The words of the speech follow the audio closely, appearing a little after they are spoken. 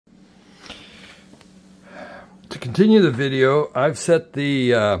To continue the video, I've set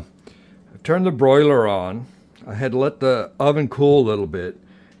the, I've turned the broiler on. I had let the oven cool a little bit.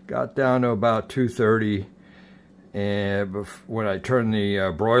 Got down to about 230 and when I turned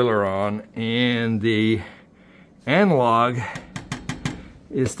the broiler on, and the analog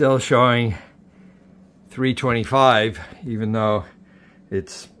is still showing 325, even though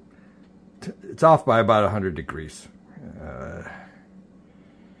it's off by about 100 degrees.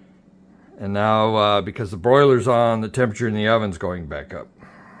 And now, because the broiler's on, the temperature in the oven's going back up.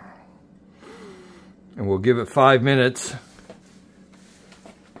 And we'll give it 5 minutes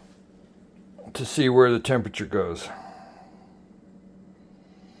to see where the temperature goes.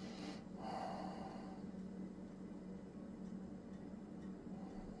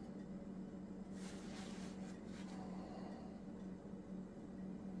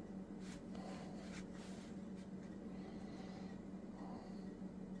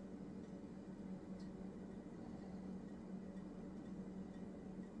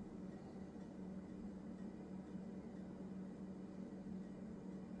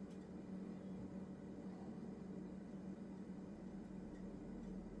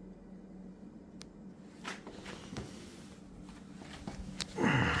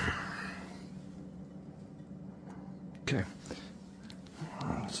 Okay,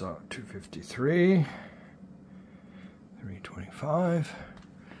 so 253, 325,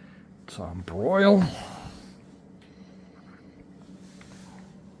 it's on broil.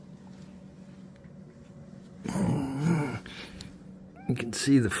 You can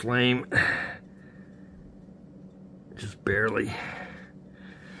see the flame just barely.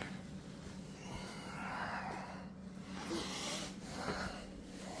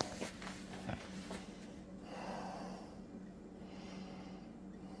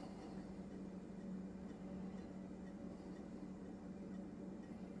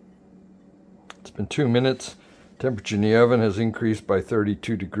 It's been 2 minutes. Temperature in the oven has increased by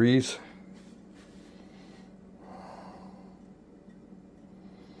 32 degrees.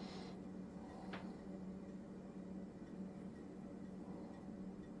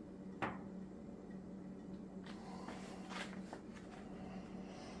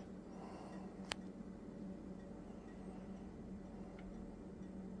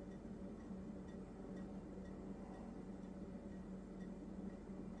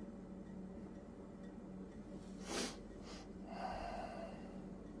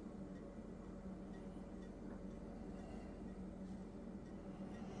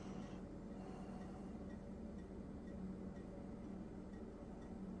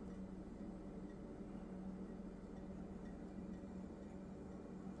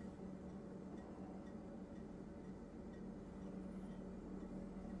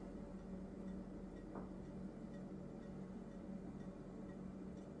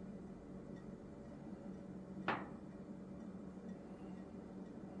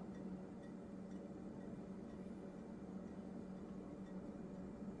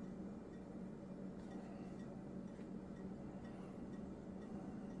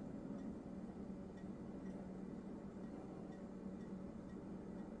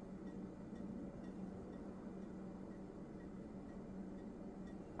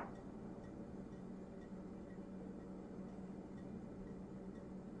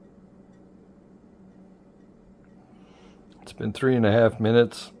 It's been 3.5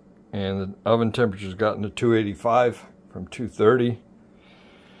 minutes, and the oven temperature's gotten to 285 from 230.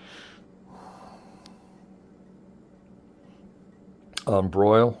 On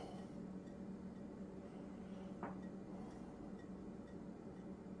broil.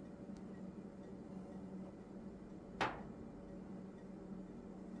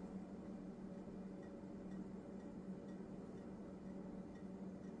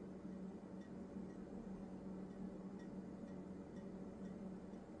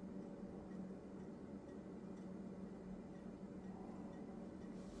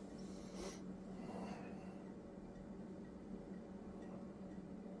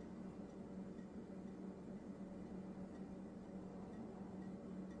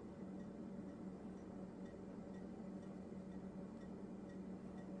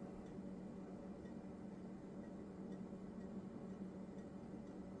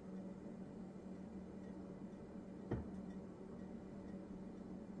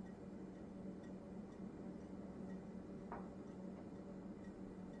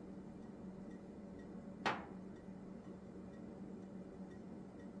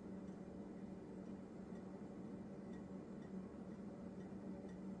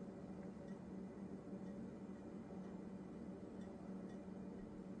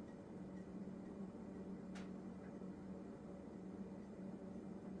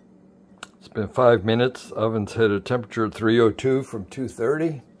 It's been 5 minutes. Oven's hit a temperature of 302 from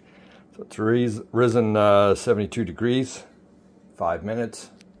 230. So it's risen 72 degrees. 5 minutes.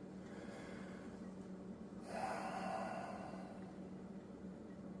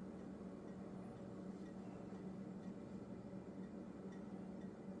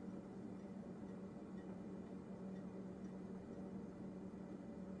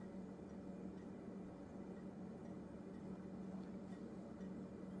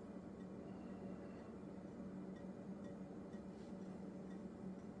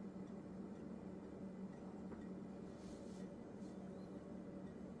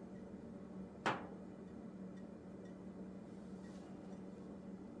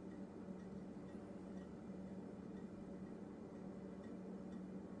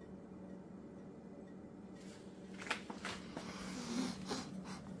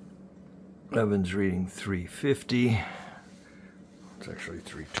 Oven's reading 350. It's actually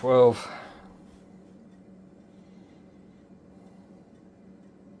 312.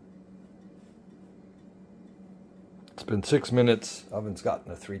 It's been 6 minutes. Oven's gotten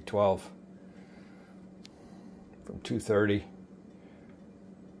to 312 from 230.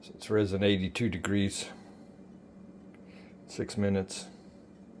 So it's risen 82 degrees. 6 minutes.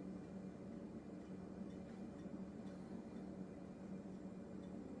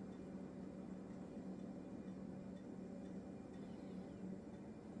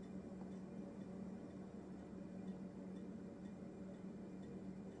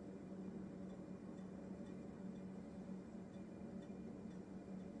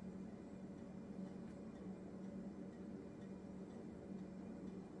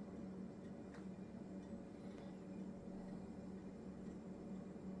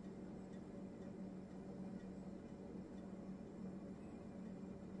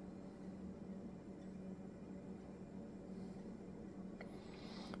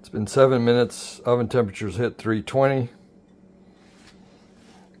 It's been 7 minutes. Oven temperature's hit 320.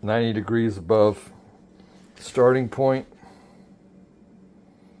 90 degrees above starting point.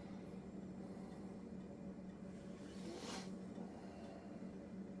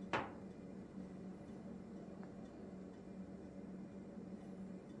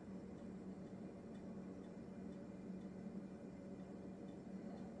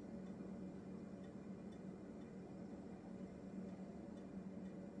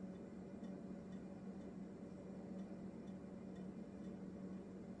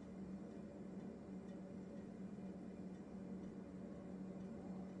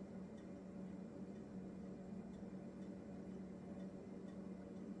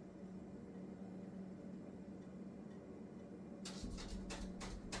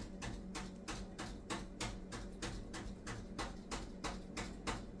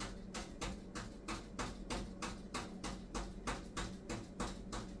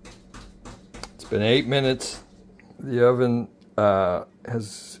 It's been 8 minutes. The oven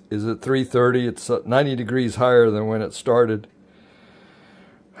is at 330. It's 90 degrees higher than when it started.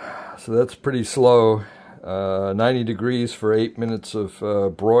 So that's pretty slow. 90 degrees for 8 minutes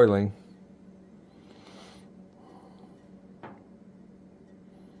of broiling.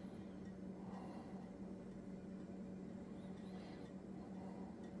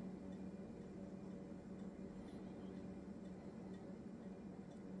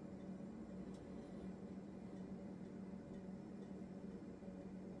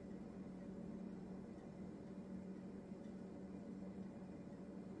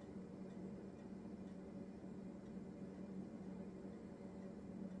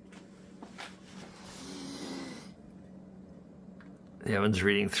 The oven's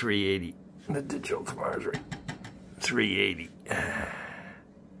reading 380. The digital thermometer's reading 380. And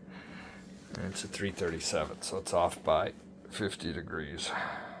it's at 337, so it's off by 50 degrees.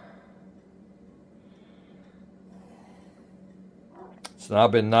 It's now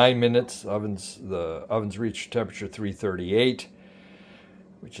been 9 minutes. The oven's reached temperature 338,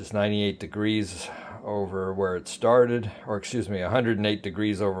 which is 98 degrees over where it started, or excuse me, 108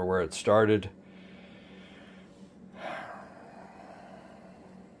 degrees over where it started.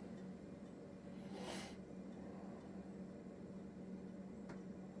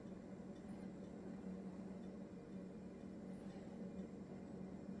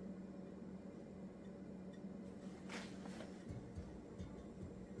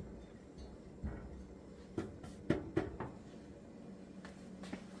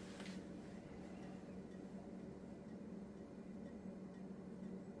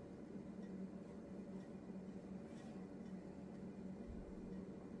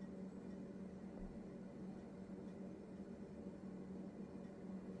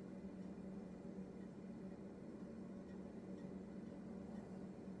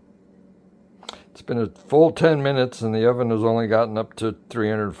 It's been a full 10 minutes and the oven has only gotten up to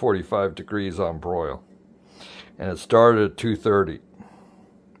 345 degrees on broil. And it started at 230.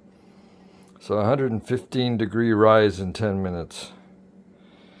 So 115 degree rise in 10 minutes.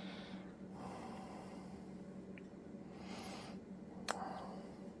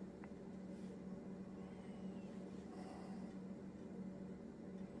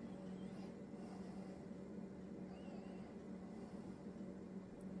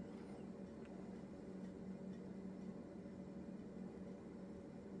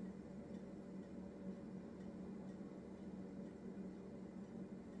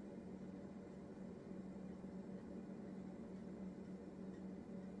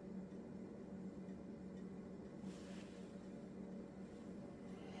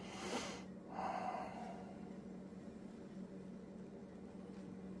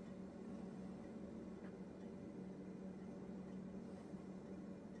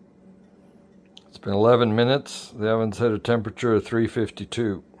 It's been 11 minutes. The oven's at a temperature of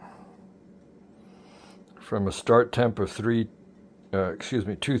 352 from a start temp of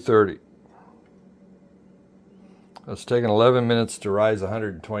 230. It's taken 11 minutes to rise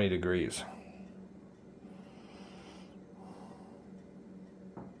 120 degrees.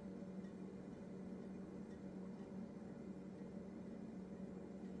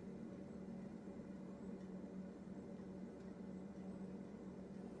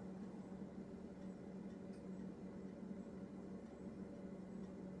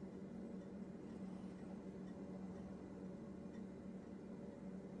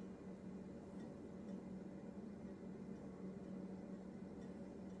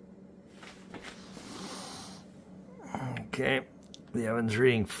 Okay, the oven's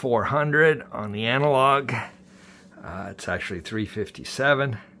reading 400 on the analog. It's actually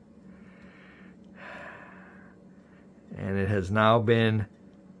 357. And it has now been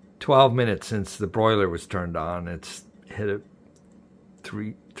 12 minutes since the broiler was turned on. It's hit a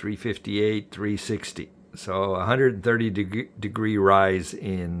 358, 360. So 130 degree rise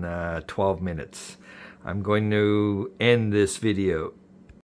in 12 minutes. I'm going to end this video